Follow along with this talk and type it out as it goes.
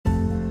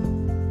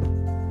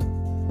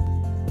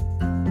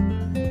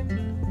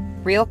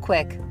Real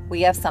quick,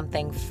 we have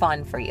something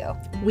fun for you.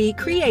 We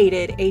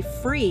created a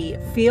free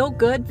Feel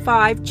Good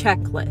 5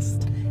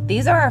 checklist.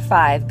 These are our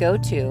 5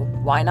 go-to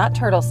Why Not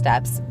Turtle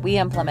steps we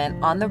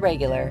implement on the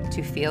regular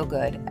to feel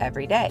good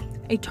every day.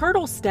 A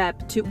turtle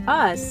step to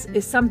us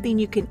is something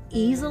you can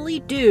easily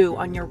do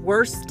on your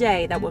worst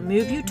day that will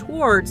move you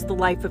towards the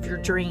life of your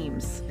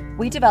dreams.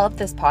 We developed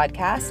this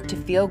podcast to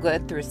feel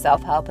good through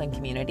self-help and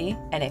community,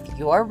 and if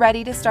you're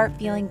ready to start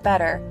feeling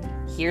better,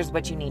 here's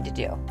what you need to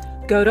do.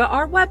 Go to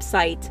our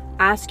website,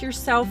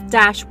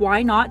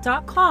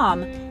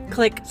 askyourself-whynot.com,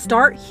 click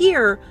Start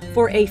Here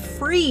for a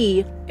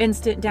free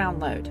instant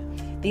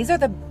download. These are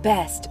the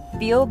best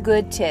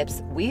feel-good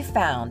tips we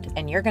found,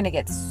 and you're going to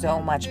get so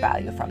much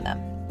value from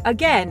them.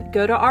 Again,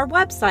 go to our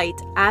website,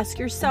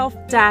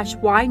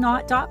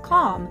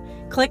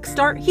 askyourself-whynot.com, click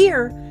Start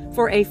Here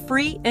for a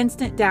free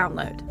instant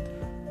download.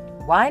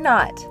 Why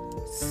not?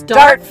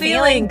 Start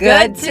feeling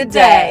good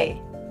today.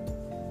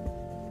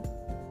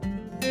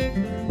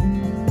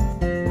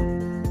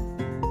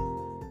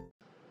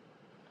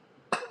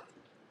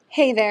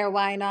 Hey there,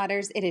 Why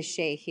Notters. It is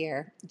Shay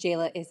here.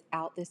 Jayla is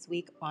out this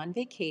week on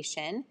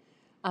vacation,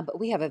 but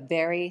we have a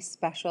very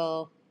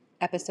special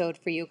episode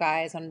for you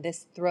guys on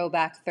this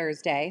Throwback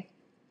Thursday.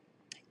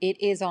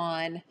 It is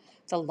on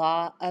the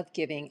law of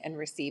giving and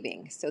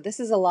receiving. So this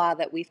is a law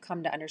that we've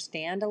come to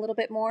understand a little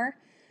bit more,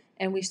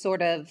 and we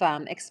sort of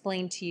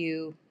explain to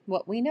you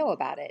what we know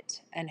about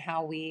it and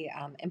how we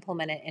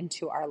implement it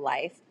into our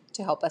life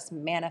to help us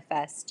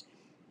manifest,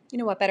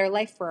 a better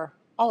life for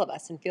all of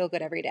us and feel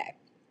good every day.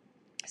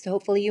 So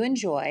hopefully you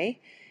enjoy,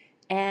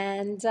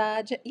 and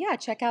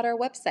check out our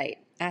website,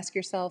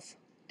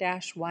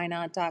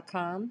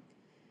 askyourself-whynot.com,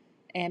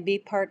 and be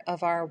part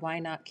of our Why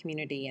Not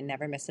community and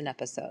never miss an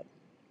episode.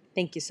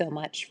 Thank you so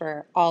much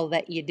for all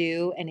that you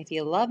do, and if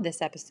you love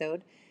this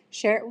episode,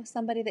 share it with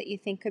somebody that you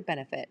think could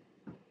benefit.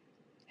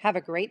 Have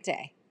a great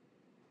day.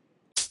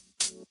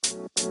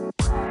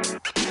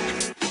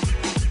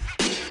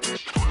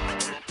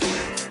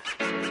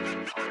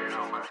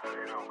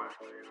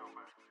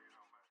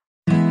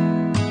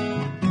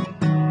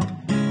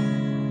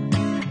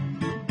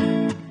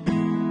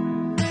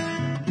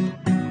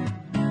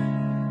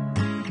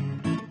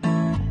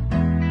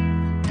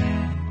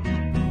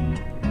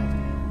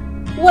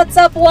 What's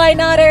up, Why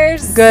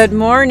Notters? Good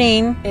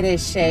morning. It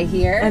is Shay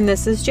here. And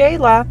this is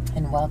Jayla.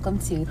 And welcome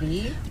to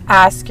the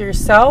Ask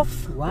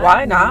Yourself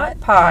Why Not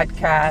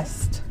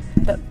podcast.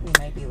 We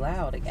might be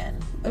loud again.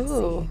 Let's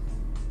see.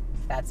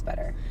 That's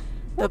better.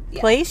 The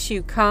place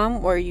you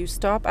come where you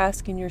stop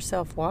asking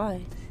yourself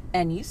why.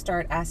 And you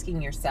start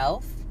asking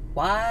yourself,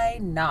 why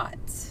not?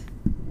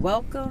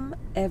 Welcome,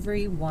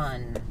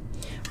 everyone.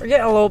 We're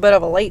getting a little bit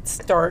of a late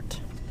start.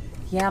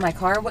 Yeah, my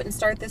car wouldn't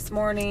start this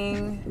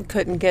morning.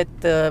 Couldn't get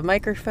the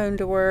microphone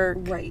to work.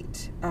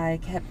 Right. I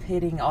kept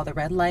hitting all the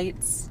red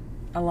lights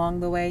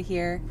along the way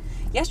here.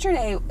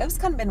 Yesterday, it was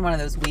kind of been one of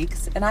those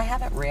weeks, and I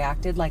haven't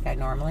reacted like I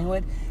normally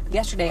would.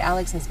 Yesterday,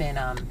 Alex has been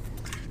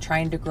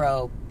trying to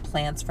grow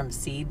plants from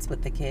seeds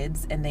with the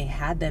kids, and they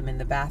had them in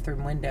the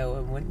bathroom window,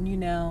 and wouldn't you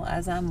know,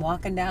 as I'm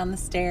walking down the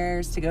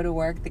stairs to go to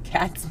work, the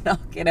cats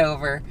knock it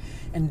over,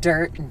 and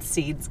dirt and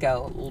seeds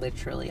go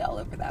literally all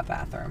over that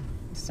bathroom.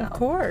 So, of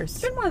course.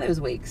 It's been one of those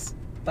weeks,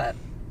 but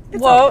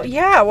it's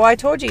I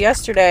told you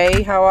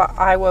yesterday how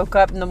I woke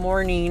up in the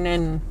morning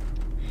and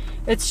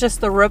it's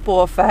just the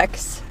ripple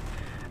effects.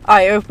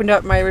 I opened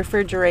up my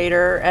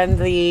refrigerator and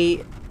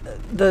the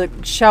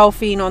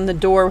shelving on the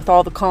door with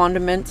all the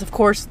condiments, of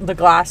course the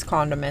glass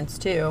condiments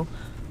too,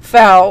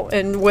 fell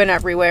and went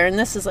everywhere. And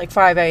this is like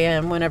 5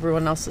 a.m. when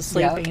everyone else is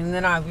sleeping. Yep. And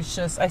then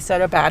I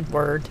said a bad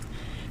word.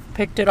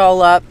 Picked it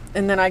all up,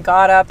 and then I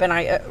got up, and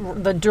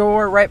the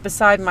door right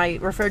beside my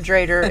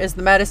refrigerator is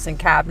the medicine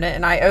cabinet,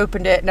 and I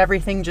opened it, and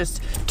everything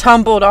just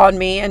tumbled on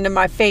me into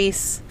my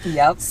face.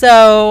 Yep.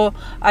 So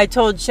I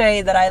told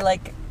Shay that I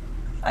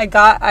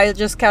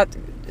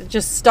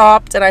just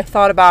stopped, and I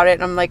thought about it,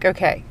 and I'm like,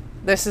 okay,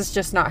 this is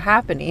just not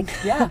happening.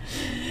 Yeah.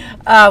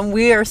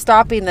 We are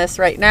stopping this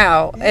right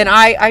now, and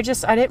I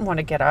didn't want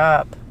to get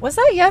up. Was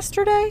that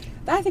yesterday?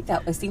 I think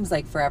it seems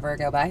like forever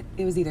ago, but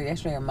it was either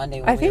yesterday or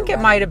Monday. I think it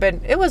might have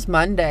been. It was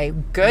Monday.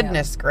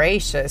 Goodness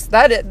gracious.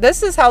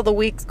 This is how the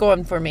week's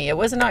going for me. It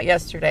was not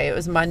yesterday. It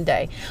was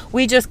Monday.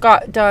 We just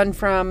got done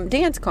from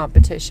dance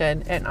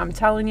competition, and I'm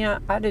telling you,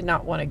 I did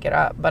not want to get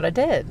up, but I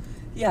did.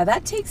 Yeah,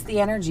 that takes the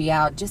energy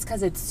out just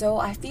because I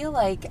feel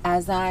like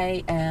as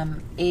I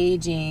am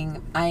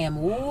aging, I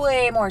am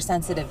way more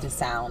sensitive to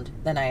sound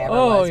than I ever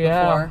was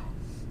before.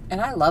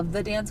 And I love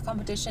the dance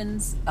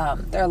competitions.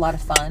 They're a lot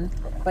of fun,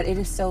 but it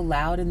is so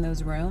loud in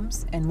those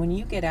rooms. And when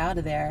you get out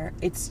of there,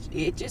 it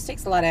just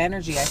takes a lot of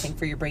energy, I think,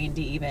 for your brain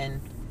to even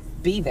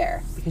be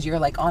there because you're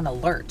like on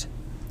alert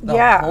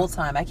the whole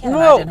time. I can't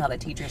imagine how the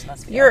teachers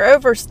must feel. You're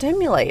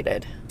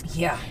overstimulated.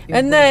 Yeah.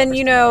 And then,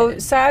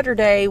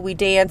 Saturday we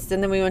danced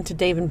and then we went to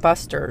Dave &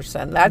 Buster's,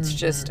 and that's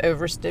just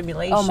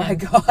overstimulation. Oh my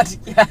God,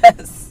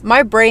 yes.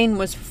 My brain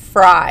was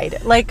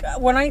fried. Like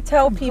when I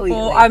tell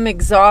people I'm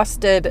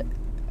exhausted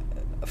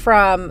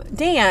from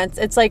dance,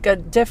 it's like a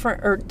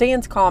different, or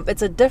dance comp,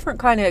 it's a different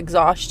kind of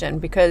exhaustion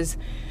because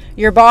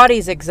your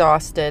body's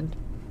exhausted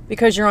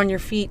because you're on your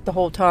feet the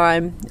whole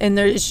time and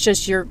it's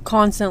just you're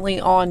constantly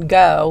on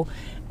go.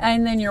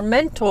 And then your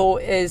mental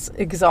is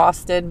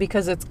exhausted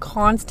because it's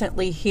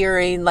constantly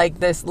hearing like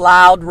this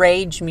loud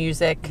rage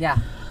music. Yeah.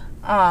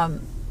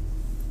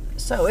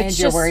 So it's and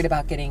you're worried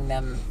about getting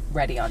them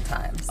ready on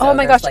time. So oh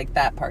my gosh, like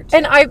that part too.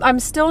 And I'm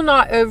still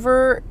not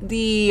over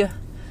the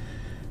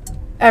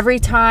every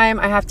time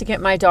I have to get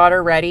my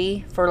daughter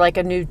ready for like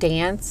a new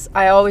dance,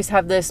 I always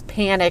have this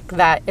panic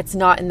that it's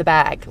not in the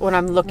bag when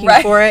I'm looking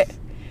for it.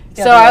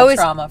 Yeah, so I always,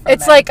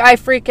 it's like I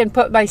freaking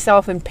put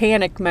myself in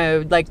panic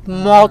mode like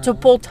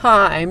multiple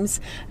times.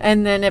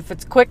 And then if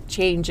it's quick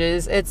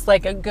changes, it's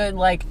like a good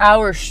like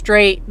hour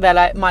straight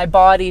that my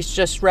body's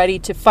just ready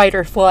to fight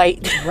or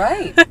flight.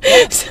 Right.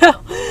 Yeah. So,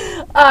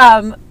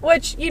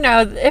 which, you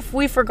know, if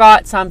we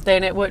forgot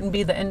something, it wouldn't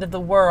be the end of the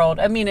world.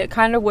 I mean, it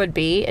kind of would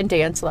be in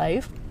dance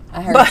life.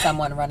 I heard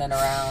someone running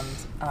around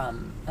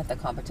at the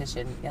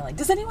competition yelling,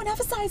 "Does anyone have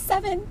a size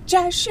 7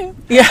 jazz shoe?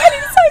 Yeah. I need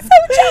a size 7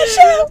 jazz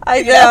shoe."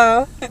 I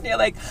know. And you're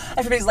like,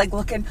 everybody's like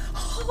looking,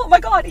 oh my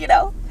God, you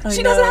know,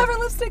 she doesn't have her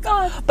lipstick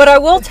on. But I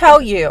will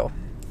tell you,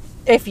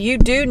 if you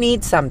do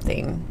need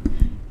something,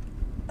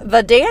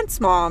 the dance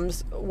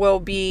moms will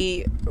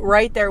be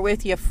right there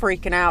with you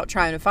freaking out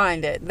trying to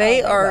find it.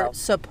 They are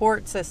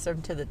support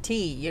system to the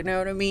T, you know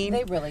what I mean?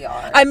 They really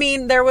are. I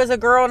mean, there was a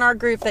girl in our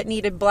group that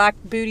needed black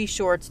booty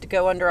shorts to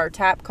go under our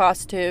tap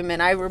costume,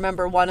 and I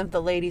remember one of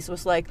the ladies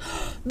was like,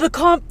 the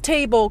comp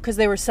table, because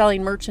they were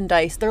selling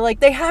merchandise, they're like,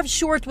 they have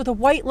shorts with a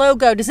white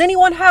logo. Does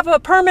anyone have a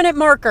permanent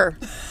marker?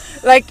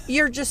 Like,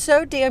 you're just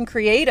so damn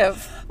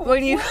creative.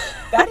 When you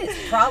that is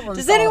problem.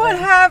 Does anyone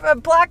have a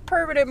black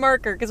permanent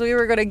marker? Because we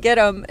were going to get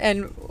them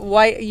and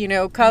white, you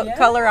know,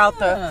 color out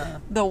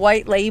the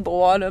white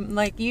label on them.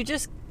 Like you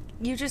just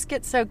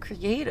get so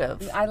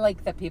creative. I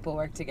like that people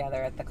work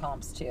together at the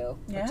comps too,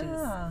 which is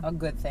a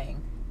good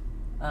thing.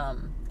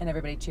 And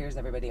everybody cheers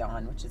everybody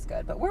on, which is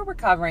good. But we're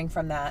recovering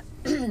from that.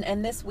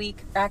 And this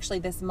week, actually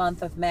this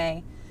month of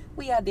May,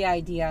 we had the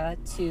idea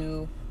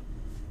to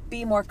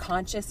be more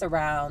conscious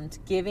around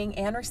giving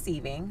and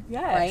receiving,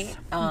 right?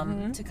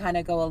 To kind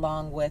of go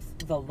along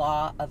with the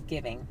law of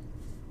giving.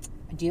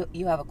 Do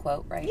you have a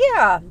quote, right?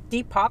 Yeah,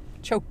 Deepak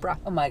Chopra.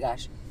 Oh my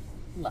gosh,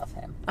 love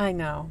him. I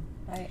know.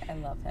 I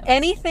love him.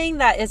 Anything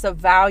that is of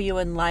value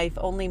in life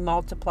only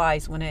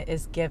multiplies when it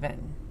is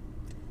given.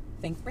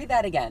 Read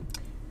that again.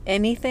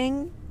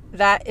 Anything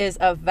that is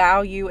of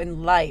value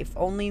in life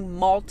only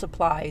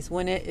multiplies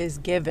when it is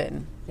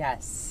given.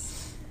 Yes.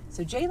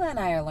 So Jayla and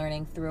I are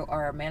learning through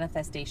our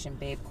Manifestation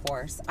Babe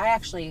course. I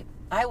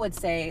would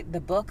say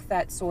the book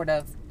that sort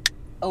of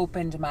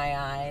opened my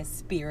eyes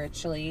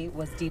spiritually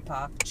was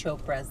Deepak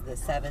Chopra's The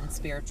 7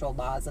 Spiritual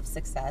Laws of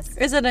Success.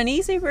 Is it an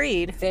easy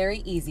read? Very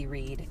easy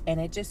read.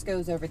 And it just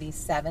goes over these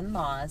 7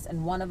 laws.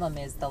 And one of them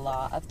is the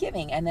law of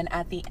giving. And then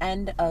at the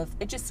end of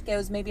it just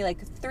goes maybe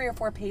like 3 or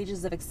 4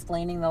 pages of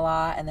explaining the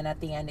law. And then at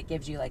the end it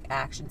gives you like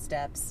action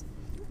steps.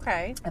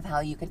 Okay. Of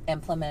how you can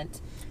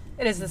implement.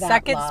 It is the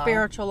second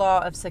spiritual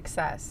law of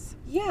success.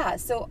 Yeah,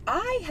 so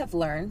I have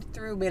learned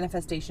through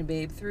Manifestation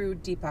Babe, through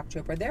Deepak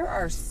Chopra, there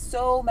are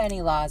so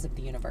many laws of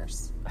the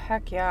universe.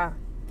 Heck yeah.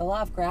 The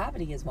law of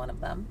gravity is one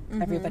of them.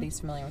 Everybody's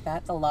familiar with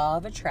that. The law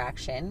of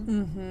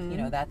attraction, you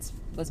know,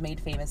 was made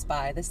famous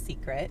by The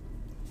Secret.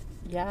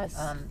 Yes.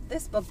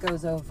 This book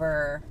goes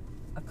over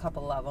a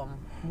couple of them.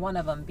 One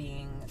of them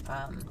being,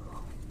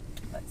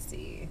 let's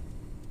see,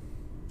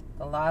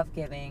 the law of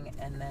giving,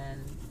 and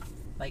then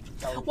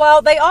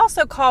well, they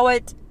also call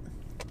it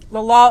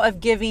the law of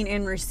giving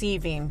and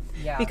receiving,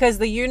 because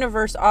the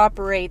universe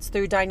operates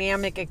through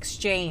dynamic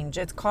exchange.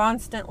 It's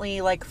constantly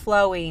like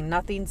flowing,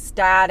 nothing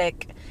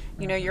static.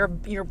 You know, your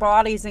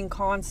body's in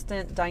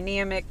constant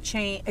dynamic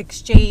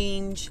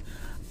exchange.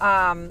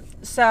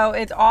 So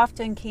it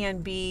often can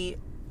be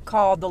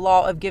called the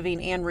law of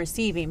giving and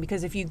receiving,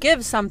 because if you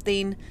give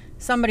something,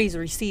 somebody's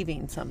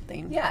receiving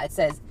something. Yeah, it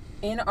says,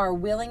 in our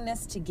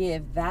willingness to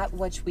give that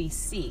which we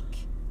seek,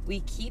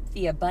 we keep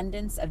the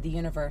abundance of the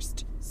universe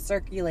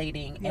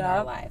circulating in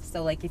our life.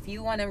 So like if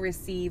you want to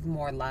receive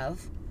more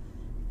love,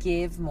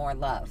 give more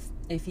love.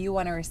 If you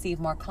want to receive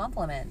more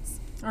compliments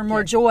or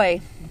more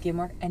joy, give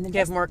more, and then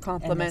give more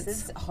compliments. And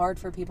this is hard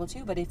for people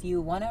too, but if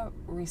you want to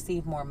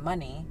receive more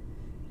money,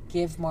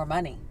 give more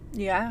money.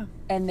 Yeah.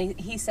 And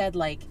he said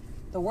like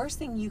the worst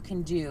thing you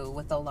can do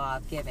with the law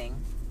of giving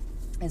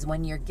is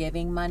when you're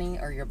giving money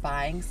or you're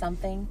buying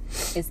something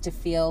is to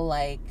feel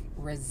like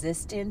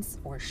resistance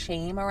or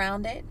shame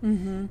around it.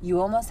 You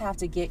almost have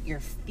to get your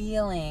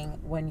feeling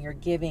when you're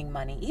giving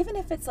money, even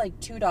if it's like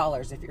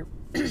 $2, if you're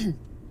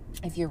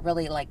if you're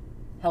really like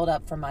held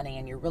up for money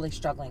and you're really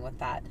struggling with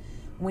that.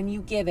 When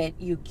you give it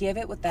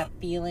with that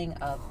feeling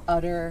of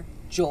utter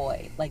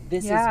joy, like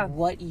this is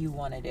what you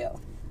want to do.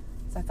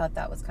 So I thought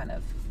that was kind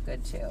of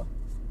good too.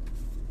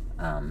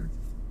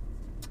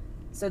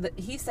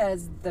 He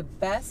says the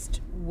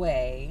best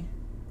way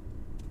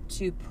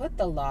to put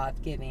the law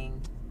of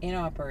giving in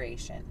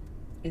operation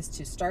is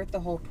to start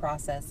the whole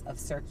process of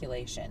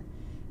circulation.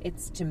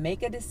 It's to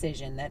make a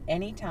decision that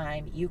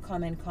anytime you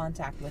come in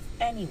contact with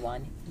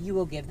anyone, you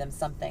will give them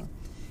something.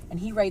 And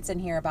he writes in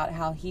here about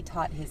how he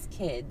taught his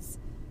kids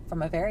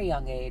from a very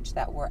young age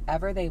that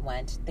wherever they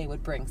went, they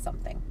would bring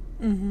something.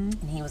 And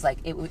he was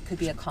like, could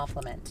be a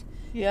compliment.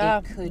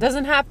 Yeah. It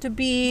doesn't have to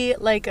be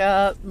like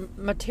a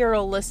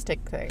materialistic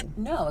thing.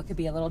 No, it could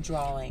be a little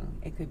drawing.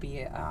 It could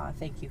be a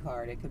thank you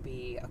card. It could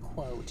be a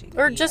quote.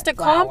 Or just a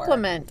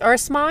compliment or a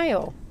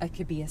smile. It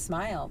could be a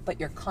smile, but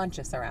you're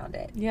conscious around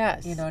it.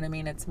 Yes. You know what I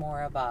mean? It's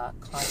more of a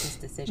conscious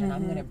decision.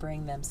 I'm going to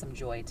bring them some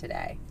joy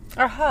today.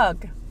 A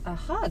hug. A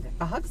hug.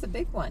 A hug's a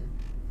big one.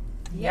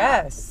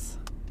 Yes.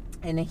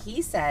 And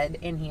he said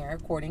in here,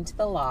 according to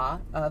the law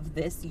of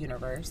this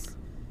universe,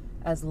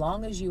 as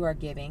long as you are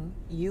giving,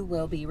 you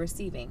will be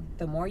receiving.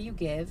 The more you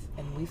give,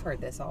 and we've heard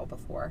this all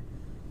before,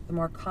 the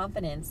more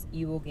confidence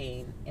you will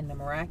gain in the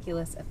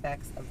miraculous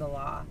effects of the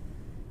law.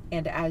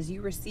 And as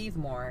you receive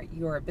more,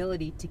 your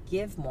ability to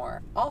give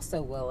more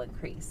also will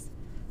increase.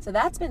 So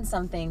that's been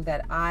something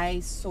that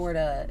I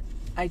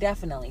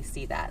definitely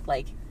see that.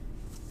 Like,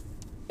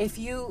 if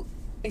you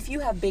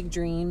have big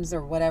dreams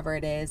or whatever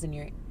it is, and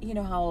you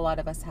know how a lot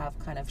of us have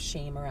kind of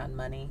shame around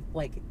money,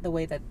 like the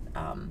way that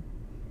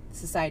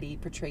society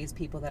portrays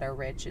people that are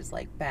rich is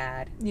like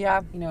bad.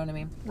 Yeah. You know what I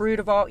mean? Root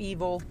of all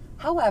evil.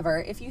 However,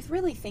 if you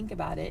really think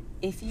about it,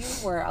 if you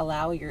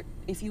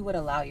would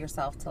allow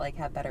yourself to like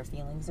have better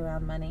feelings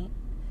around money,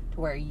 to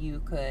where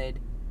you could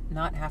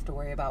not have to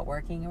worry about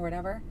working or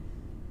whatever,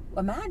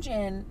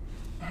 imagine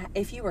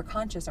if you were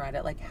conscious around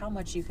it, like how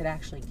much you could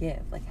actually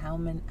give, like how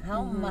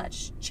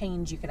much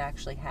change you could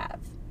actually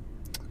have.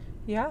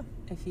 Yeah.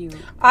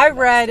 I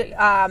read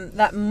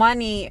that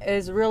money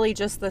is really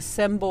just the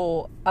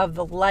symbol of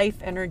the life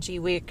energy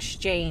we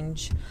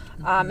exchange.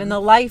 And the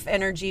life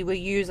energy we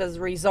use as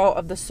a result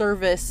of the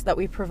service that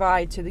we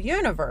provide to the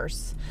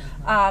universe.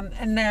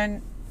 And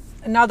then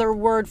another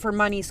word for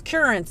money is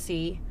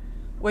currency,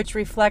 which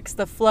reflects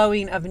the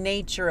flowing of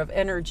nature of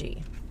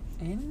energy.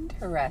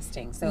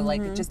 Interesting. So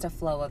like just a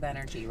flow of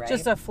energy, right?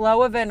 Just a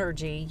flow of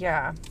energy,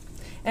 yeah.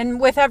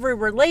 And with every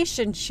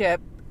relationship,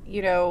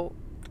 you know,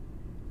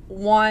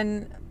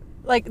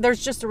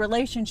 there's just a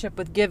relationship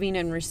with giving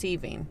and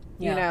receiving.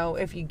 You know,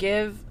 if you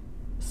give,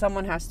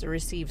 someone has to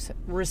receive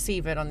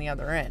it on the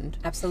other end.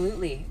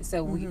 Absolutely.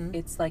 So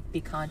it's like be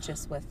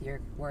conscious with your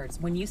words.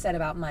 When you said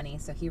about money,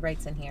 so he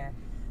writes in here,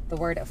 the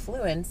word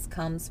affluence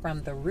comes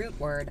from the root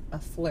word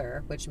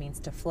afflure, which means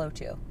to flow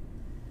to.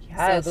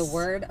 Yes. So the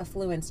word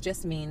affluence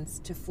just means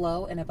to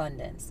flow in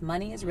abundance.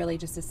 Money is really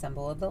just a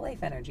symbol of the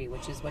life energy,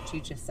 which is what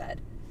you just said.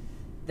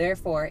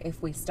 Therefore,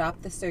 if we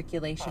stop the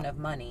circulation of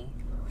money,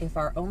 if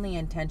our only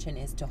intention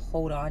is to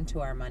hold on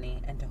to our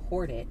money and to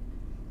hoard it,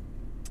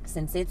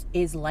 since it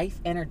is life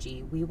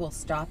energy, we will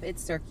stop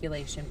its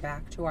circulation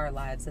back to our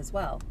lives as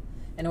well.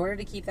 In order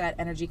to keep that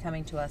energy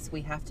coming to us,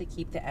 we have to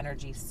keep the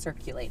energy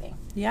circulating.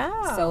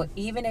 Yeah. So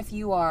even if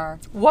you are...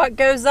 What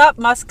goes up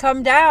must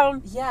come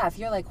down. Yeah, if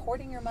you're like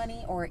hoarding your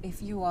money, or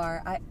if you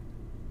are... I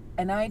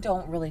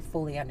don't really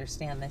fully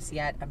understand this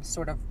yet. I'm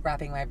sort of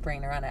wrapping my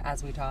brain around it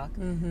as we talk.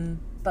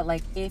 But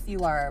like if you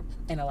are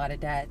in a lot of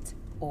debt,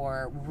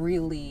 or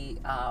really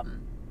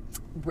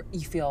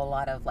you feel a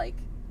lot of like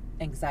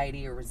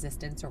anxiety or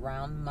resistance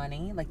around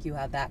money, like you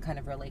have that kind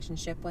of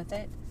relationship with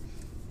it,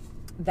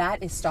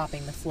 that is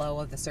stopping the flow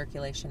of the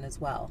circulation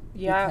as well.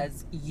 Yeah.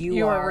 Because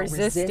you are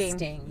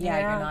resisting. Yeah,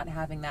 you're not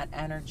having that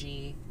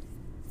energy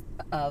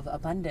of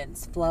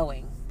abundance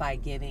flowing by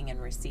giving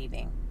and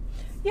receiving.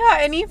 Yeah,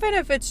 and even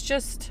if it's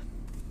just...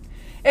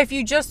 If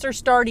you just are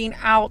starting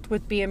out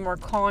with being more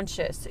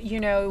conscious, you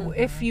know,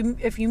 if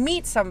you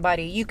meet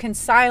somebody, you can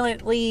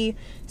silently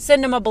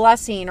send them a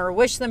blessing or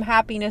wish them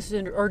happiness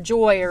or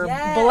joy or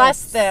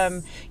bless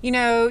them. You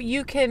know,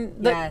 you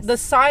can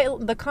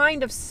the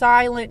kind of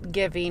silent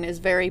giving is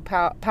very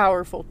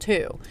powerful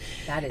too.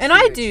 That is and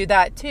huge. I do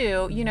that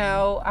too. You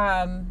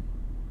know,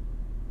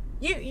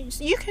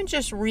 you can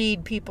just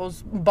read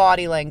people's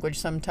body language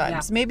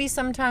sometimes. Yeah. Maybe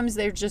sometimes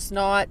they're just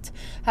not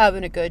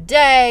having a good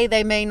day.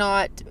 They may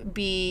not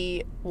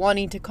be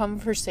wanting to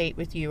conversate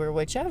with you or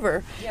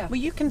whichever. Yeah. But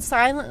you can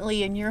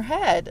silently in your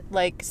head,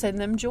 like, send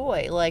them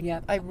joy. Like,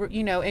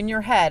 you know, in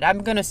your head,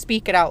 I'm going to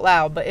speak it out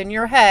loud, but in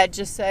your head,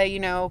 just say, you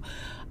know,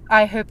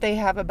 I hope they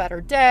have a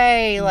better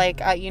day.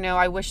 Like,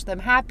 I wish them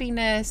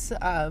happiness.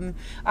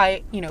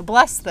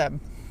 Bless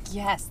them.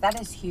 Yes, that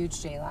is huge,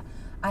 Jayla.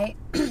 I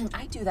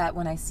do that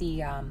when I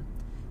see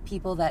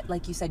people that,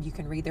 like you said, you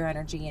can read their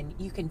energy and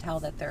you can tell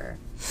that they're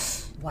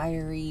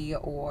wiry,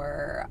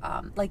 or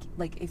like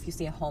if you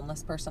see a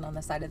homeless person on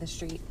the side of the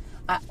street,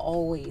 I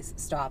always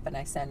stop and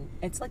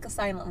it's like a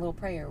silent little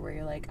prayer where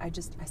you're like, I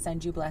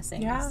send you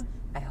blessings. Yeah.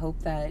 I hope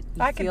that you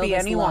that feel could be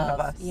this any love, one of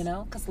us. you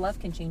know, because love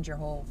can change your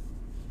whole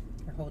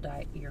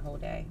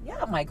day. Yeah,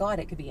 oh my God,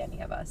 it could be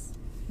any of us.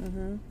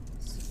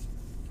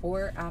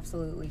 For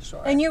absolutely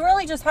sure. And you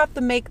really just have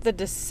to make the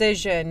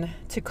decision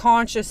to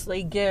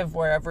consciously give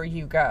wherever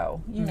you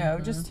go. You know,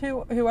 just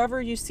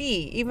whoever you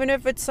see, even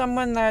if it's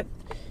someone that,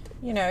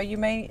 you know, you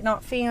may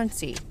not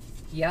fancy.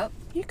 Yep.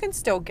 you can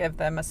still give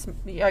them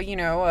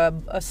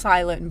a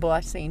silent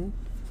blessing.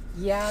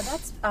 Yeah,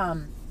 that's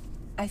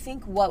I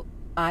think what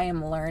I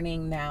am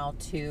learning now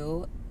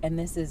too, and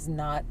this is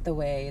not the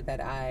way that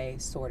I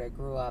sort of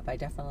grew up. I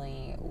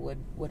definitely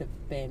would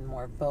have been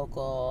more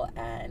vocal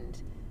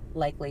and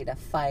likely to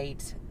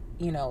fight,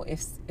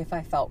 if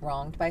I felt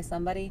wronged by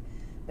somebody.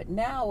 But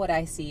now what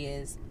I see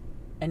is,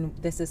 and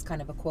this is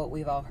kind of a quote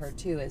we've all heard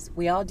too, is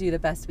we all do the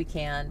best we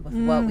can with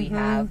what we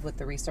have, with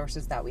the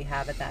resources that we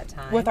have at that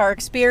time. With our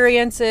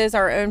experiences,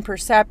 our own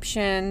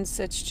perceptions,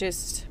 it's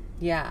just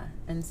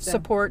and so,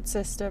 support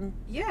system.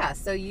 Yeah,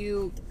 so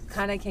you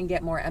kind of can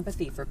get more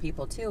empathy for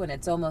people too, and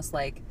it's almost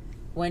like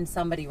when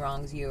somebody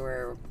wrongs you,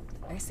 or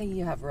I say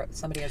you have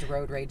somebody has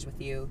road rage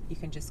with you, you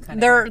can just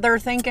kind of they're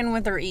thinking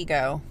with their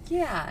ego.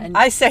 Yeah, and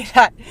I say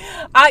that.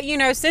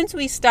 Since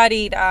we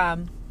studied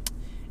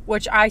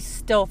which I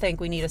still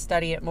think we need to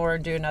study it more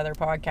and do another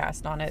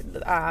podcast on it.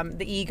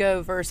 The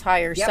ego versus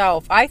higher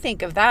self. I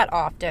think of that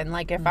often.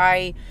 Like if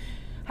I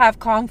have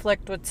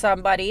conflict with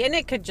somebody, and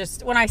it could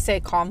just, when I say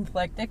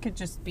conflict, it could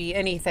just be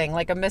anything,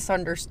 like a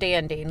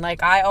misunderstanding.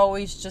 Like I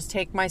always just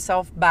take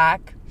myself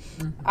back.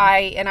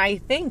 I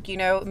think,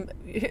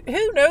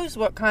 who knows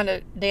what kind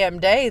of damn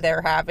day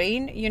they're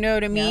having, you know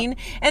what I mean?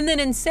 And then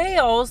in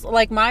sales,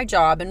 like my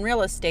job in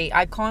real estate,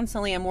 I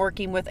constantly am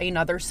working with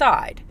another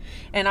side.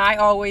 And I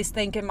always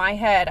think in my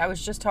head, I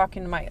was just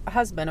talking to my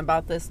husband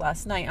about this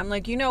last night. I'm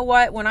like, you know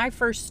what? When I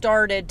first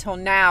started till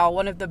now,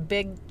 one of the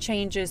big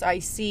changes I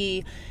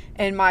see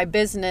in my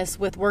business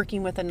with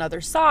working with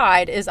another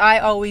side is I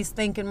always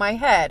think in my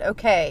head,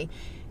 okay,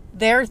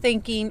 they're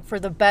thinking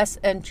for the best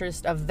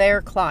interest of their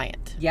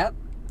client. Yep.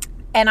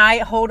 And I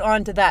hold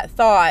on to that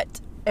thought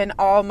in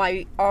all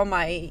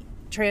my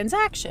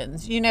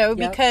transactions,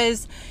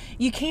 because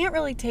you can't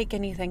really take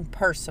anything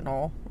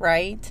personal,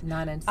 right?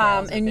 Not in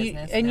sales or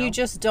business, you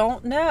just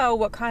don't know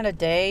what kind of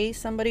day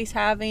somebody's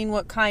having,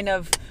 what kind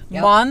of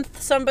month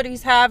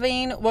somebody's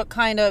having, what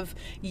kind of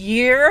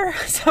year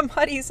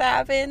somebody's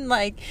having.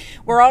 Like,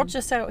 we're all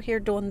just out here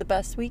doing the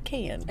best we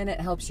can. And it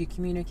helps you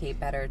communicate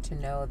better to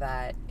know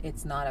that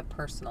it's not a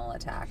personal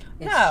attack.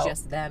 It's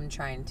just them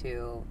trying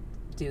to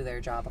do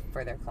their job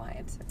for their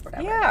clients, or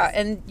whatever. Yeah,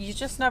 and you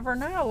just never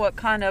know what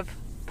kind of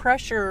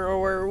pressure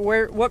or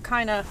what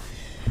kind of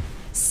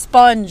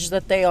sponge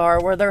that they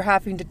are, where they're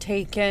having to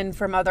take in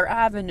from other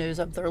avenues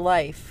of their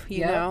life,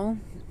 you know?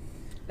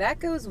 That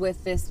goes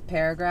with this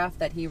paragraph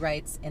that he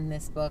writes in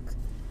this book,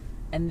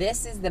 and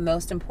this is the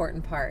most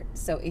important part.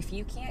 So if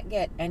you can't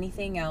get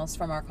anything else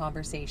from our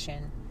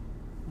conversation,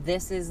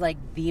 this is like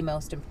the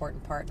most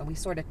important part, and we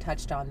sort of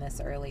touched on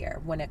this earlier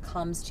when it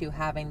comes to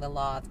having the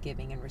law of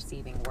giving and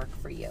receiving work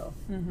for you.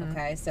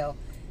 Okay, so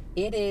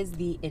it is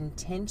the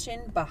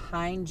intention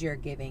behind your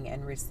giving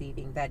and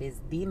receiving that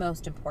is the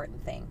most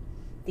important thing.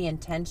 The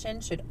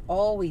intention should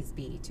always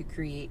be to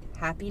create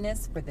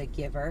happiness for the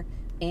giver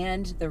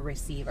and the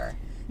receiver.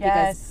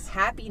 Yes. Because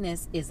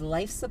happiness is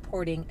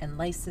life-supporting and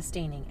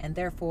life-sustaining, and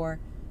therefore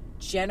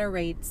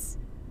generates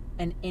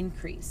an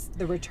increase.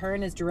 The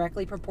return is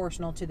directly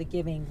proportional to the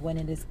giving when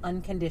it is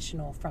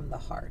unconditional from the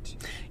heart.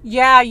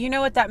 Yeah, you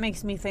know what that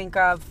makes me think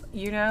of?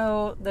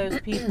 Those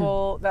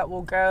people that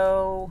will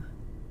go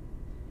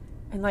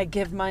and like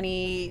give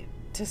money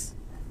to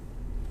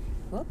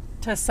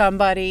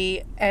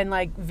somebody and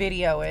like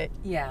video it.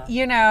 Yeah.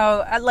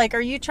 Like,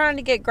 are you trying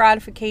to get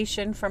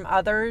gratification from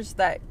others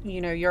that,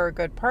 you're a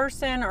good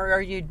person, or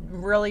are you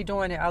really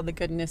doing it out of the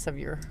goodness of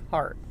your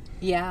heart?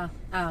 Yeah.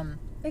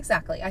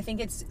 Exactly. I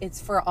think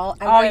it's for all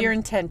your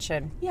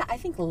intention. Yeah, I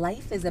think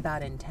life is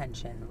about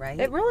intention, right?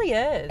 It really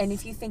is. And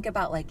if you think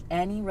about like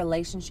any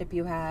relationship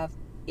you have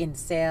in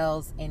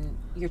sales, in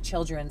your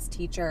children's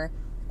teacher,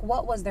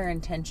 what was their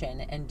intention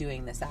in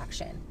doing this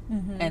action?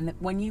 And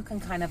when you can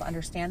kind of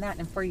understand that,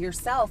 and for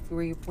yourself,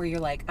 where you're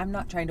like, I'm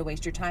not trying to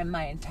waste your time,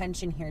 my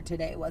intention here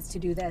today was to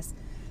do this.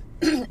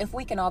 If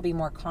we can all be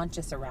more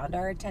conscious around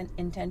our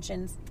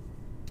intentions,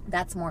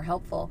 that's more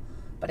helpful.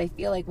 But I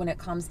feel like when it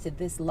comes to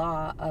this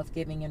law of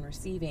giving and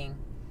receiving,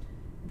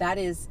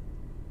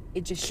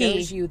 it just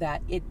shows you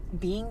that it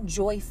being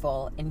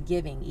joyful and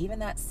giving, even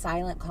that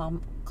silent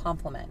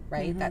compliment,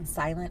 right? That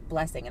silent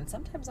blessing. And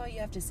sometimes all you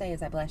have to say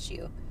is, I bless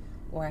you,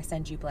 or I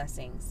send you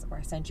blessings, or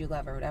I send you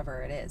love, or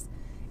whatever it is.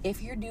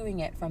 If you're doing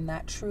it from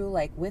that true,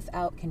 like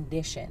without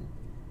condition,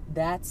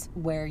 that's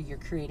where you're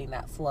creating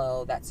that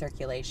flow, that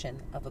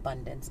circulation of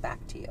abundance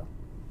back to you.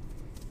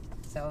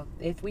 So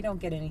if we don't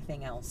get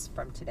anything else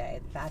from today,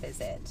 that is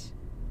it,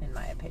 in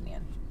my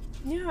opinion.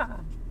 Yeah.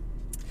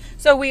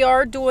 So we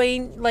are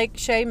doing, like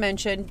Shay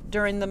mentioned,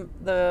 during the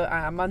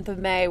month of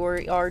May,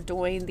 we are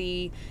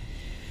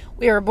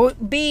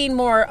being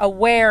more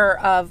aware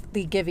of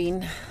the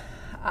giving.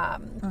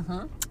 Have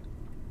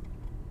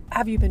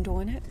you been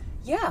doing it?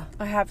 Yeah.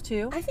 I have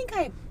too. I think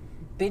I've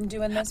been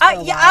doing this for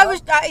a while.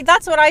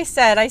 That's what I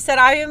said. I said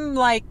I am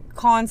like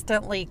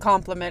constantly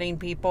complimenting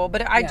people,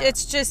 but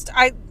it's just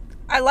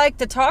I like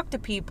to talk to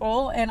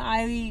people, and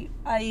I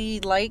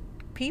like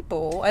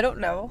people. I don't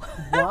know.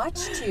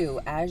 Watch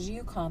too, as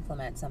you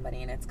compliment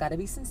somebody, and it's got to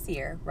be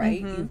sincere,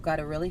 right? Mm-hmm. You've got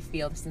to really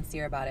feel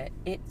sincere about it.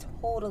 It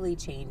totally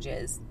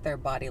changes their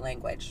body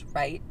language,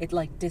 right? It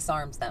like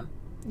disarms them.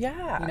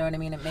 Yeah. You know what I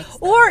mean? It makes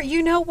them... Or,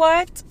 you know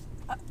what?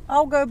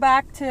 I'll go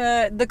back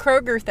to the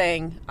Kroger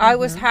thing. I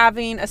was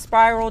having a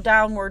spiral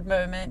downward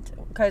moment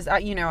because, I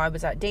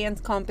was at dance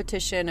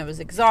competition. I was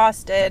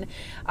exhausted.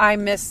 I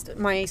missed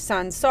my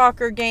son's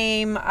soccer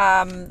game.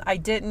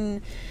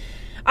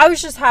 I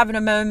was just having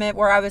a moment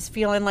where I was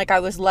feeling like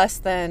I was less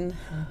than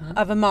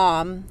of a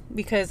mom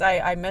because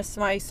I missed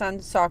my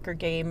son's soccer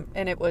game,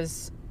 and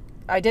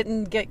I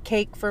didn't get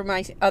cake for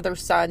my other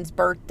son's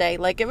birthday.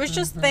 Like, it was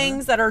just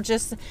things that are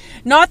just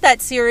not that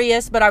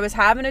serious, but I was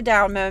having a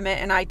down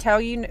moment. And I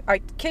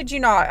kid you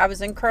not, I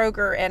was in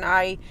Kroger and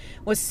I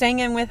was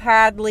singing with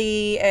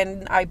Hadley,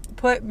 and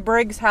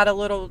Briggs had a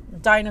little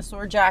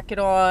dinosaur jacket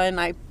on.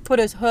 I put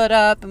his hood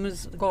up and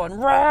was going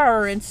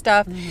roar and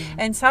stuff.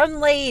 And some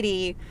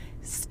lady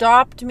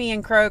stopped me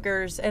in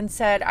Kroger's and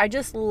said, I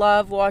just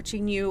love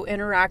watching you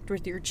interact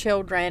with your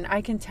children.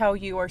 I can tell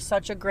you are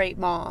such a great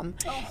mom.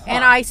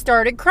 And I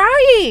started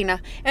crying.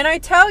 And I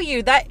tell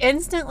you, that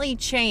instantly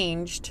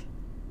changed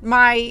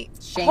my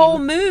whole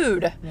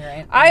mood.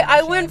 Right.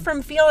 I went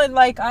from feeling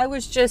like I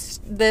was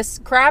just this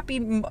crappy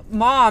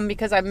mom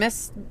because I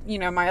missed,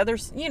 my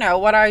others,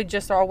 what I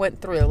just all went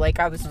through. Like,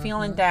 I was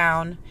feeling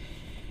down.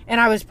 And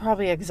I was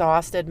probably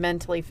exhausted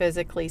mentally,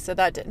 physically, so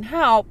that didn't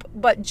help.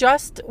 But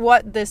just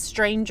what this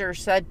stranger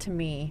said to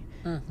me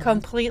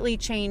completely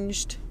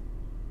changed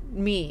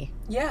me.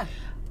 Yeah.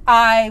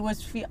 I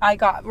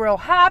got real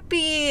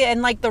happy,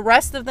 and like the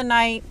rest of the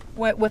night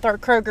with our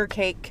Kroger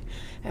cake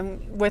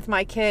and with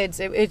my kids,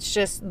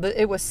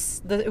 it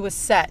was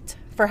set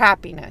for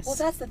happiness. Well,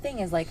 that's the thing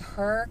is, like,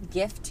 her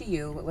gift to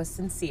you was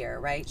sincere,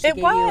 right? It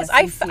was.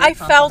 I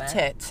felt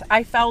it.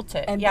 I felt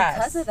it. And yes.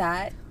 Because of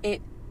that,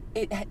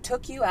 it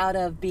took you out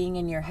of being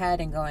in your head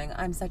and going,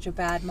 I'm such a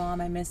bad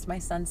mom. I missed my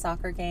son's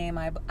soccer game.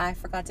 I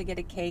forgot to get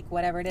a cake,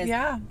 whatever it is.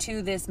 Yeah.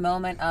 To this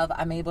moment of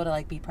I'm able to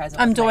like be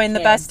present. I'm doing the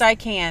best I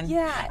can.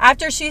 Yeah.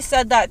 After she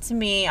said that to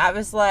me, I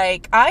was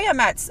like, I am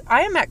at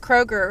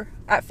Kroger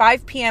at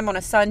 5 p.m. on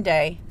a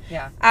Sunday.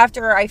 Yeah.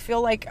 After I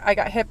feel like I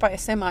got hit by a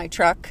semi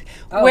truck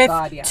with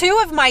two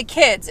of my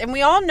kids. And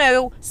we all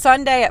know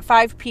Sunday at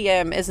 5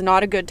 p.m. is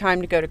not a good time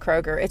to go to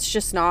Kroger. It's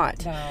just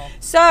not. No.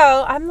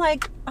 So I'm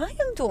like, I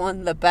am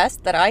doing the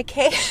best that I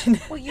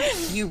can. Well,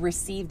 you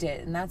received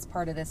it. And that's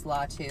part of this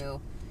law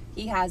too.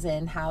 He has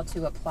in how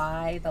to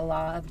apply the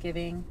law of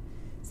giving.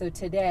 So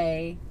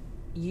today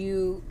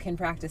you can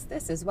practice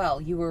this as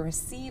well. You will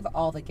receive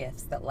all the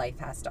gifts that life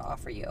has to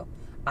offer you.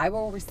 I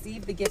will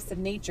receive the gifts of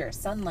nature,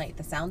 sunlight,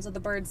 the sounds of the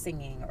birds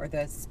singing, or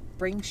the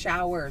spring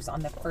showers on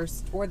the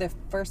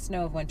first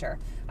snow of winter.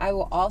 I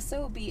will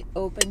also be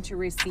open to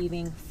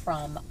receiving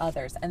from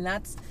others. And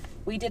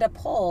we did a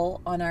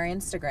poll on our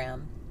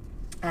Instagram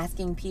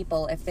asking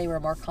people if they were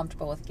more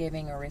comfortable with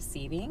giving or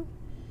receiving.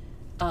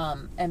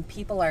 And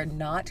people are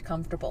not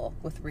comfortable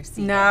with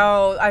receiving.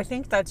 No, I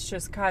think that's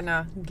just kind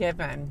of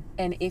given.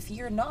 And if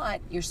you're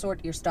not, you're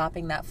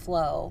stopping that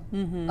flow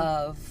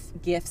of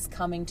gifts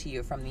coming to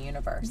you from the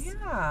universe.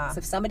 Yeah. So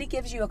if somebody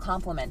gives you a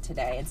compliment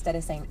today, instead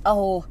of saying,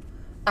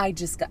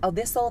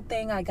 this old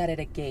thing, I got it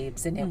at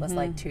Gabe's and it was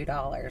like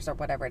 $2 or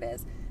whatever it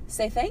is,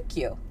 say thank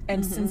you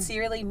and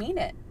sincerely mean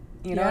it.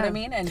 You know what I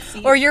mean? And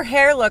or your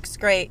hair looks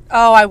great.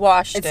 Oh, I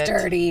washed it. It's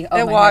dirty. Oh,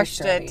 I washed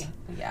it.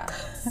 Yeah.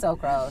 So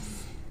gross.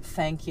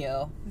 Thank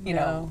you. You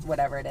know,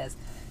 whatever it is.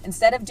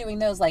 Instead of doing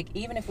those, like,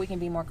 even if we can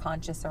be more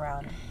conscious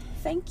around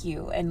thank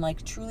you and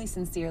like truly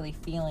sincerely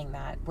feeling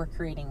that, we're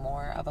creating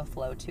more of a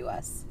flow to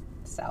us.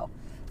 So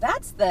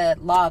that's the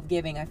law of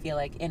giving, I feel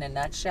like, in a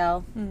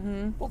nutshell.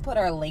 We'll put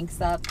our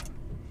links up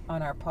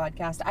on our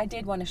podcast. I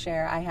did want to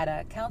share, I had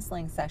a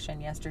counseling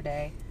session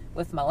yesterday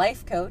with my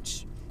life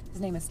coach. His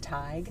name is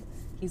Tig.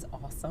 He's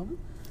awesome.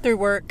 Through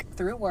work.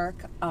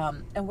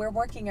 And we're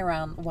working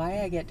around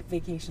why I get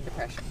vacation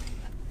depression.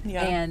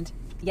 Yeah. And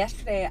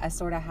yesterday I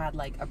sort of had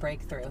like a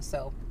breakthrough.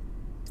 So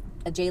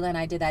Jayla and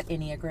I did that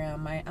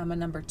Enneagram. I'm a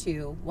number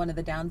 2. One of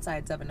the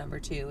downsides of a number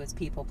 2 is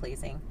people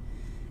pleasing.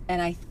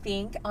 And I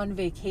think on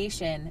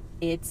vacation,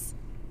 it's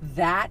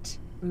that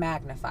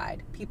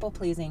magnified. People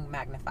pleasing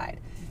magnified.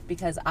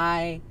 Because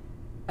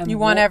you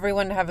want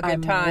everyone to have a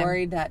good time. I'm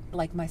worried that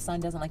like my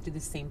son doesn't like to do the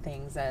same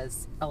things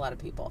as a lot of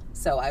people.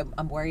 So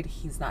I'm worried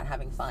he's not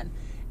having fun.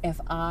 If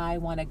I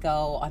want to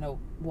go on a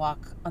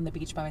walk on the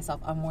beach by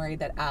myself, I'm worried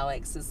that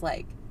Alex is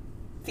like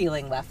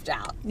feeling left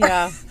out.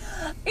 Yeah.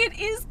 It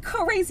is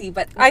crazy,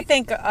 but I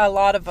think a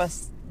lot of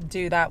us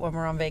do that when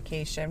we're on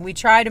vacation. We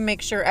try to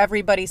make sure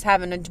everybody's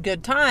having a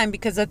good time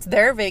because it's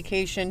their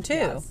vacation too.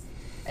 Yes.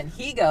 And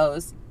he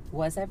goes,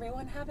 was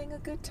everyone having a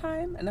good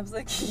time? And I was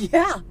like,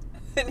 yeah.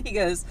 And he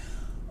goes,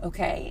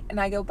 okay. And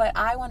I go, but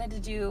I wanted to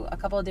do a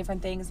couple of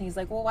different things. And he's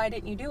like, well, why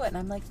didn't you do it? And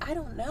I'm like, I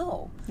don't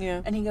know.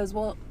 Yeah. And he goes,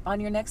 well,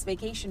 on your next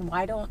vacation,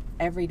 why don't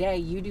every day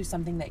you do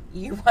something that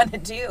you want to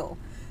do?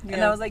 Yeah.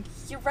 And I was like,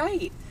 you're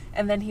right.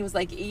 And then he was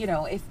like,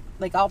 if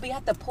Like, I'll be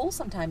at the pool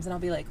sometimes and I'll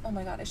be like, oh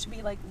my God, I should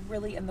be like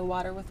really in the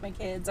water with my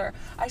kids, or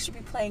I should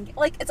be playing.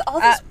 Like, it's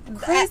all this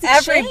crazy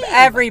shame.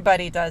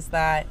 Everybody does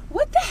that.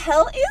 What the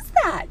hell is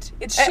that?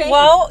 It's shame.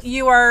 Well,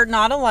 you are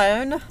not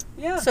alone.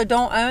 Yeah. So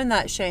don't own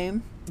that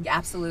shame. Yeah,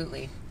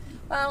 absolutely.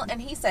 Well,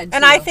 and he said too.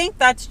 And I think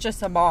that's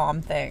just a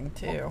mom thing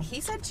too. Well, he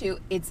said too,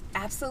 it's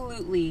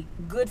absolutely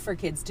good for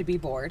kids to be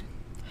bored.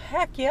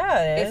 Heck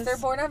yeah, it is. If they're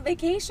bored on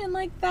vacation,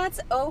 like,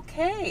 that's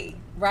okay,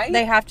 right?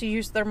 They have to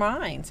use their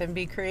minds and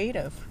be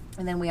creative.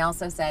 And then we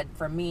also said,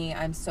 for me,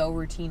 I'm so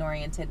routine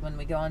oriented. When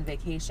we go on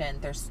vacation,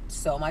 there's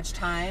so much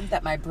time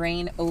that my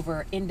brain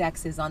over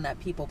indexes on that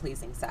people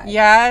pleasing side.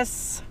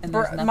 Yes. And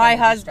there's nothing My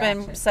but husband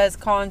distraction. says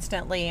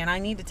constantly, and I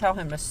need to tell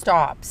him to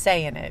stop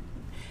saying it.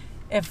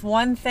 If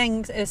one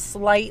thing is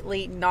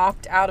slightly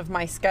knocked out of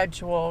my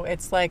schedule,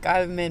 it's like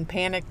I'm in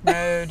panic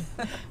mode.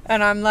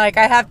 And I'm like,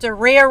 I have to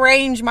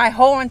rearrange my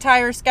whole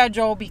entire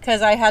schedule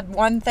because I had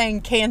one thing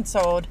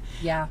canceled.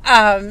 Yeah.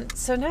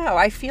 So no,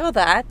 I feel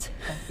that.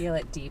 I feel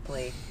it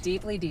deeply,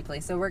 deeply,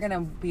 deeply. So we're going to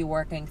be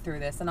working through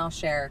this, and I'll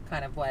share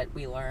kind of what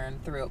we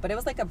learned through it. But it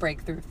was like a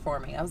breakthrough for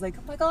me. I was like,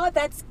 oh my God,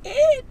 that's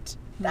it.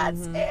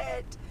 That's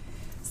it.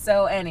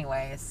 So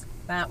anyways,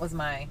 that was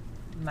my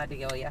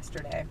deal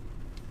yesterday.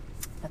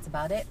 That's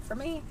about it for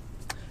me.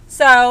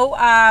 So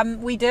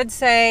we did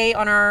say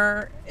on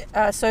our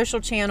social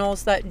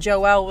channels that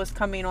Joelle was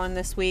coming on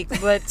this week,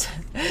 but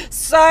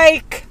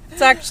psych!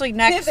 It's actually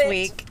next Pivot.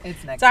 week.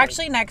 It's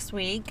actually next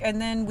week.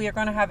 And then we are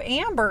going to have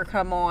Amber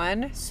come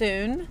on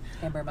soon.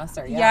 Amber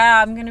Musser,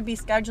 Yeah, I'm going to be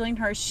scheduling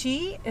her.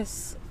 She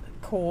is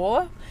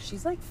cool.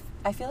 She's like,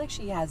 I feel like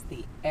she has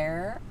the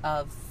air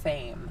of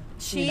fame.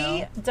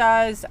 She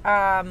does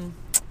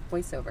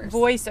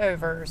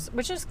voiceovers,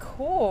 which is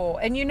cool.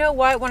 And you know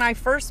what? When I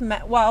first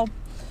met,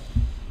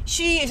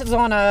 she is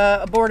on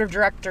a board of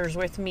directors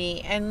with me,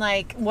 and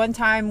like one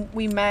time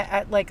we met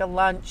at like a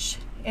lunch,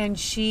 and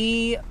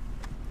she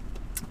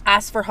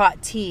asked for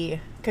hot tea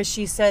because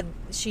she said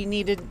she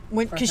needed,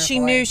 because she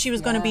knew she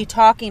was going to be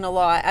talking a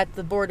lot at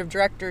the board of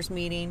directors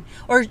meeting,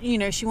 or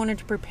she wanted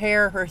to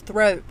prepare her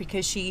throat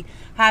because she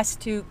has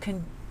to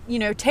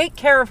take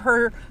care of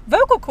her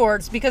vocal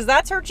cords because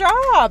that's her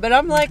job. And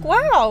I'm like,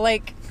 wow,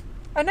 like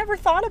I never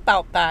thought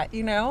about that,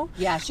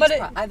 Yeah,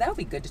 that would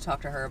be good to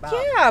talk to her about.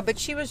 Yeah, but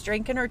she was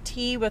drinking her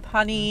tea with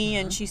honey,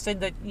 and she said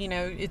that,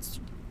 it's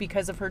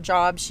because of her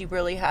job, she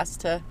really has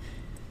to,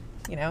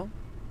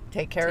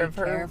 take care of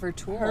her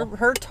tool.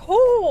 Her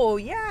tool,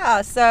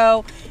 yeah.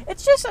 So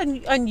it's just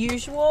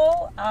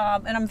unusual,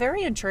 and I'm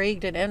very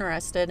intrigued and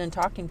interested in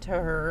talking to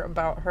her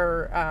about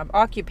her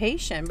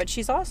occupation. But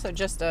she's also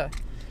just a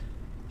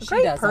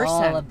great person.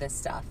 She does all of this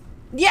stuff.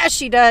 Yeah,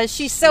 she does.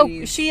 She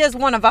is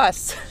one of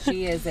us.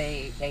 She is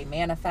a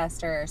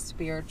manifester,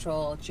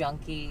 spiritual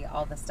junkie,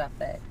 all the stuff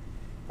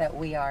that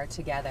we are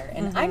together.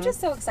 And I'm just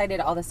so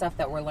excited, all the stuff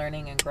that we're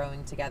learning and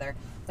growing together.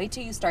 Wait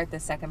till you start the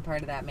second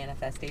part of that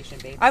manifestation,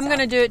 babe. I'm going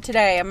to do it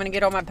today. I'm going to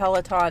get on my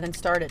Peloton and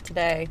start it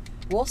today.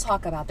 We'll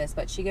talk about this,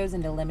 but she goes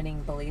into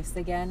limiting beliefs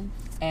again.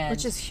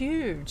 Which is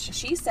huge.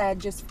 She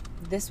said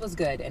this was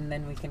good, and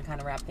then we can kind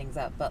of wrap things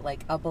up. But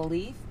like, a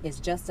belief is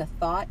just a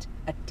thought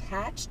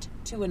attached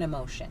to an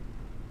emotion.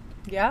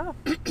 Yeah.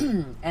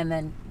 And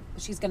then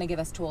she's going to give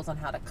us tools on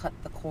how to cut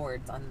the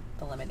cords on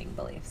the limiting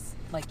beliefs.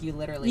 Like, you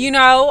literally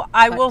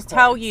I will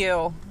tell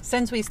you,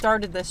 since we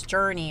started this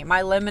journey,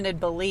 my limited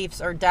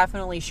beliefs are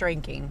definitely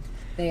shrinking.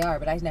 They are,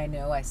 but I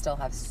know I still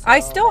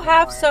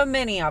have so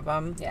many of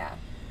them. Yeah.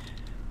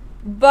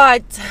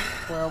 But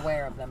we're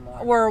aware of them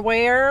more. We're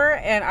aware,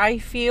 and I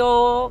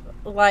feel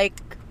like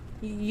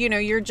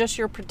you're just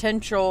your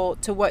potential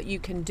to what you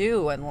can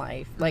do in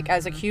life. Like,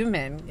 as a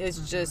human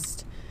is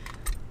just,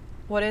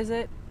 what is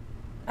it?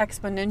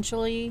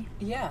 Exponentially?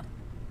 Yeah.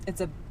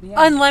 It's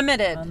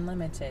unlimited.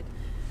 Unlimited.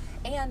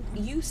 And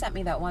you sent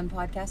me that one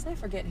podcast, and I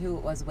forget who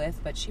it was with,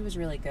 but she was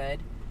really good.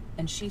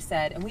 And she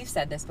said, and we've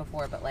said this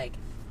before, but like,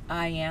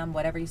 I am,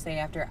 whatever you say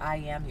after I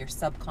am, your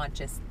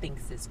subconscious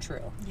thinks is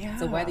true. Yeah.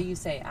 So whether you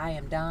say I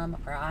am dumb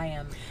or I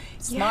am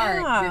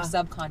smart, your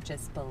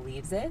subconscious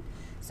believes it.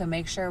 So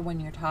make sure when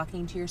you're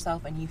talking to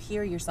yourself and you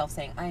hear yourself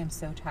saying, I am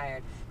so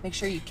tired, make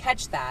sure you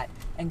catch that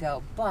and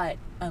go, but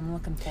I'm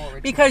looking forward to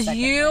it. Because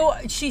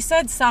she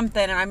said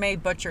something, and I may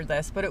butcher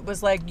this, but it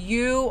was like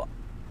you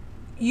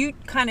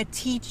kind of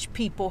teach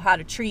people how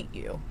to treat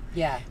you.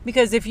 Yeah.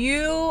 Because if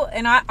you,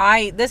 and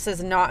I this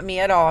is not me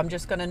at all, I'm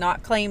just going to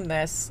not claim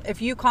this.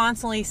 If you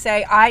constantly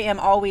say, I am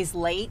always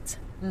late,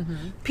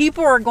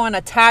 people are going to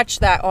attach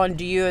that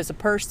onto you as a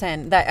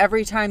person, that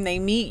every time they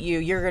meet you,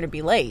 you're going to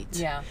be late.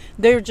 Yeah.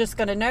 They're just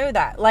going to know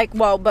that. Like,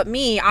 well, but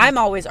me, I'm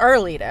always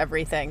early to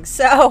everything.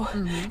 So,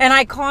 and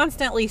I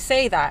constantly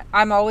say that.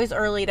 I'm always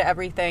early to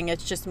everything.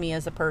 It's just me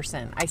as a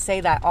person. I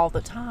say that all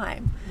the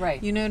time.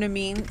 Right. You know what I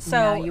mean?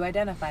 So now you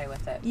identify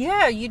with it.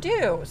 Yeah, you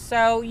do.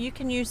 So you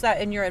can use that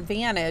in your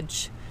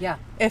advantage. Yeah.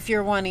 If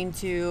you're wanting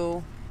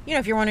to,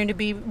 if you're wanting to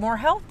be more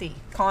healthy,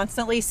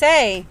 constantly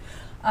say,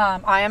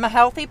 I am a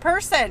healthy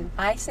person.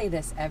 I say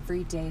this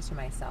every day to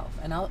myself,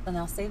 and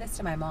I'll say this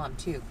to my mom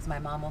too, because my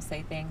mom will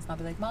say things, and I'll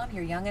be like, "Mom,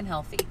 you're young and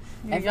healthy."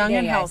 You're Every young day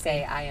and healthy. I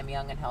say I am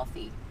young and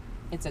healthy.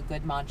 It's a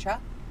good mantra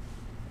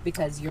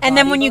because your And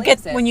then body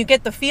believes it. when you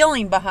get the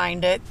feeling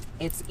behind it,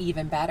 it's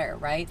even better,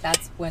 right?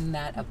 That's when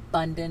that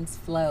abundance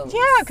flows.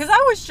 yeah, because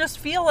I was just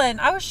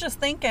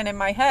thinking in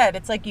my head.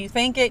 It's like you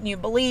think it and you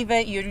believe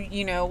it,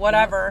 you know,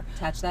 whatever. Yep.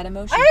 Attach that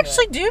emotion. I to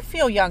actually it. do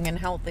feel young and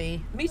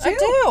healthy. Me too.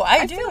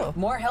 I do. feel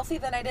more healthy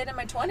than I did in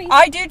my 20s.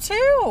 I do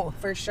too.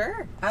 For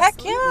sure. Heck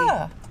Absolutely.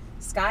 yeah.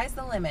 Sky's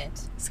the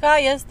limit. Sky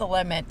is the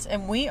limit,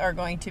 and we are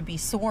going to be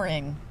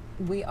soaring.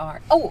 We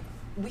are. Oh,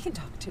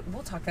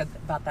 we'll talk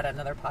about that on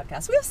another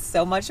podcast. We have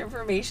so much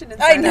information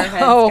inside our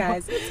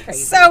heads, guys. It's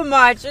crazy. So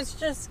much. It's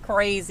just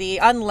crazy.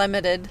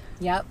 Unlimited.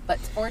 Yep, but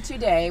for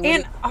today,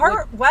 And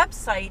our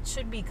website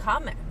should be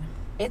coming.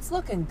 it's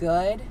looking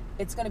good.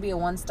 It's going to be a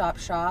one-stop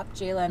shop.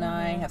 Jayla and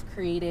I Mm-hmm. have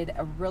created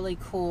a really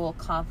cool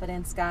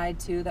confidence guide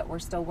too that we're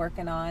still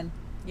working on.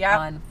 Yeah.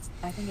 On,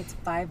 I think it's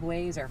 5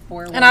 ways or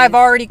 4 ways. And I've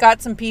already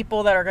got some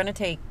people that are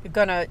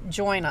gonna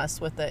join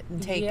us with it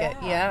and take it.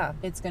 Yeah.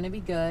 It's going to be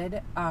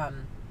good.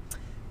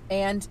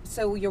 And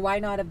so your why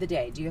not of the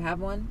day, do you have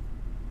one?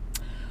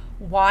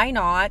 Why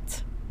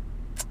not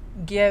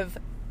give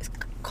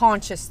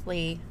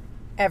consciously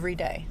every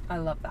day? I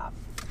love that.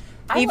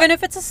 Even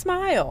if it's a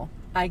smile.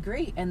 I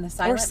agree. And the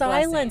Or silent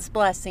silence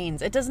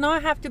blessings. It does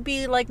not have to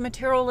be like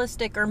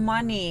materialistic or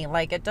money.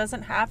 Like it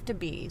doesn't have to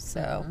be.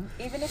 So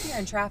Even if you're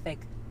in traffic,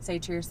 say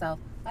to yourself,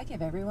 I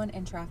give everyone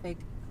in traffic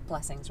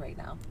blessings right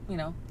now. You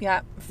know,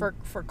 yeah, for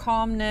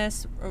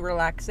calmness,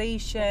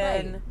 relaxation.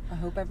 right. I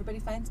hope everybody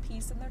finds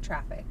peace in their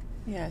traffic.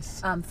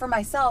 Yes. For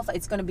myself,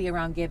 it's going to be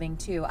around giving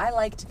too. I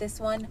liked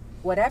this one.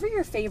 Whatever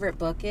your favorite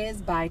book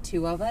is, buy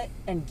 2 of it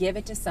and give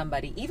it to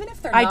somebody. Even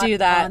if they're I not do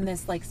that. on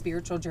this like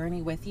spiritual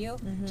journey with you,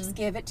 just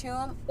give it to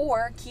them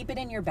or keep it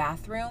in your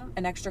bathroom,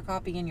 an extra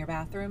copy in your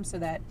bathroom so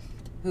that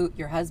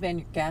your husband,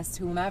 your guests,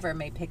 whomever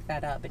may pick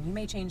that up and you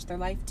may change their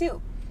life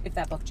too if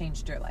that book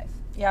changed your life.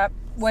 Yep.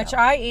 Which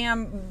I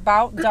am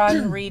about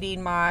done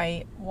reading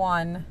my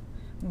one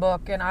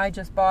book, and I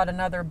just bought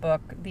another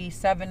book, The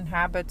 7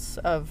 Habits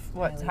of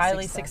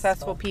Highly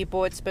Successful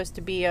People. It's supposed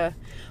to be a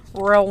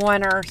real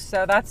winner,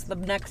 so that's the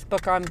next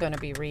book I'm going to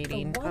be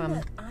reading. The one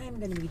that I'm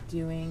going to be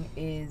doing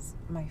is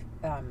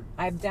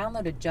I've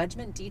downloaded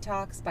Judgment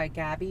Detox by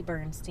Gabby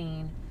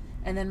Bernstein,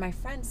 and then my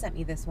friend sent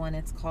me this one.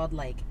 It's called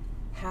like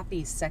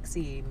Happy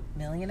Sexy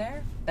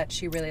Millionaire that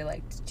she really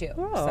liked too.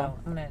 Oh. So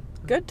I'm going to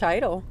Good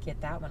title.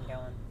 get that one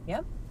going.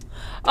 Yep.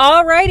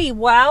 Alrighty,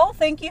 well,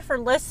 thank you for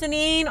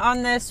listening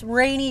on this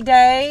rainy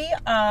day.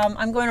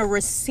 I'm going to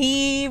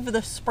receive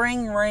the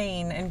spring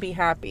rain and be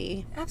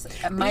happy.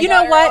 Absolutely. My You know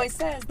daughter what? always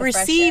says, the fresh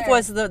Receive air.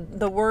 was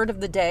the word of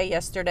the day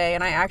yesterday,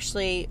 and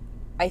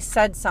I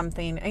said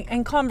something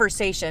in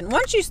conversation.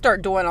 Once you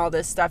start doing all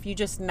this stuff, you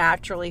just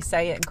naturally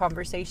say it in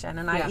conversation.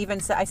 And Yeah.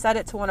 I said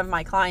it to one of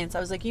my clients. I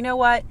was like, you know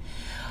what?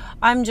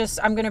 I'm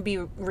going to be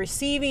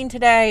receiving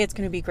today. It's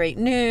going to be great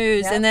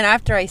news. Yeah. And then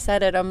after I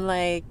said it, I'm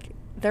like,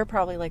 they're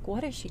probably like,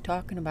 what is she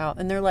talking about?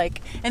 And they're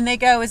like, and they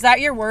go, is that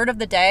your word of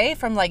the day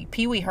from like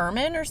Pee Wee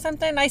Herman or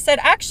something? I said,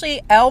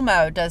 actually,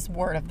 Elmo does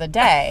word of the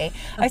day.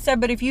 I said,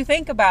 but if you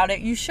think about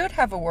it, you should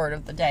have a word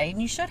of the day and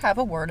you should have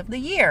a word of the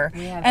year.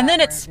 And then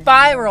it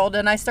spiraled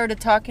and I started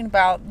talking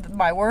about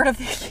my word of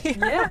the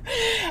year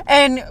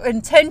and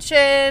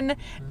intention.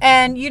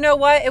 And you know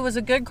what? It was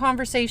a good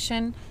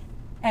conversation.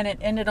 And it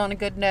ended on a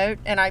good note.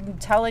 And I'm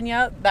telling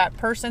you, that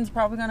person's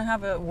probably going to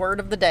have a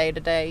word of the day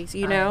today.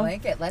 You know? I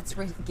like it. Let's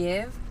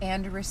give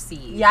and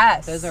receive.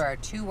 Yes. Those are our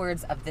 2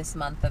 words of this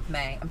month of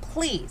May. And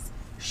please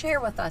share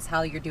with us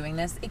how you're doing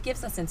this. It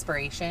gives us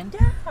inspiration.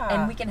 Yeah.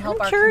 And we can help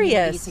I'm our community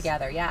curious.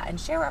 together. Yeah.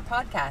 And share our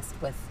podcast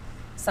with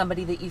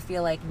somebody that you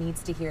feel like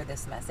needs to hear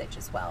this message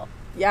as well.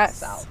 Yes.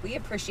 So we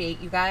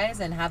appreciate you guys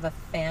and have a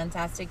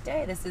fantastic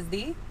day. This is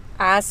the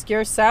Ask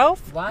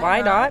Yourself, Why Why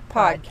Not Not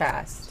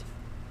podcast.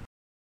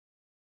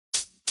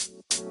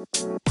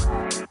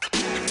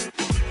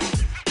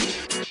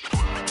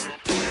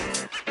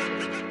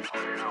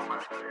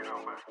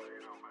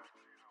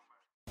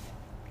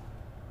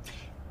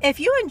 If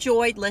you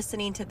enjoyed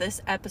listening to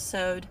this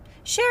episode,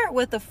 share it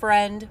with a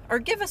friend or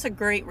give us a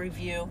great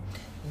review.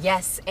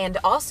 Yes, and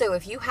also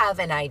if you have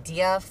an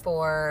idea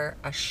for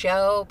a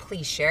show,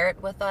 please share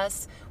it with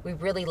us. We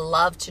really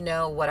love to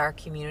know what our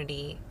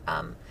community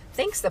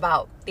thinks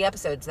about the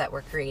episodes that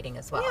we're creating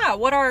as well. Yeah,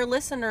 what our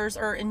listeners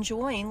are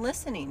enjoying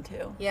listening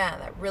to. Yeah,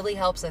 that really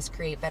helps us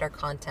create better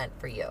content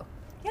for you.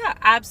 Yeah,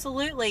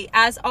 absolutely.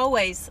 As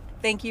always,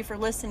 thank you for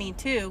listening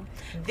to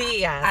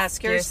The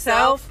Ask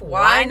Yourself,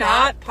 Why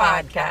Not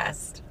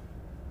podcast.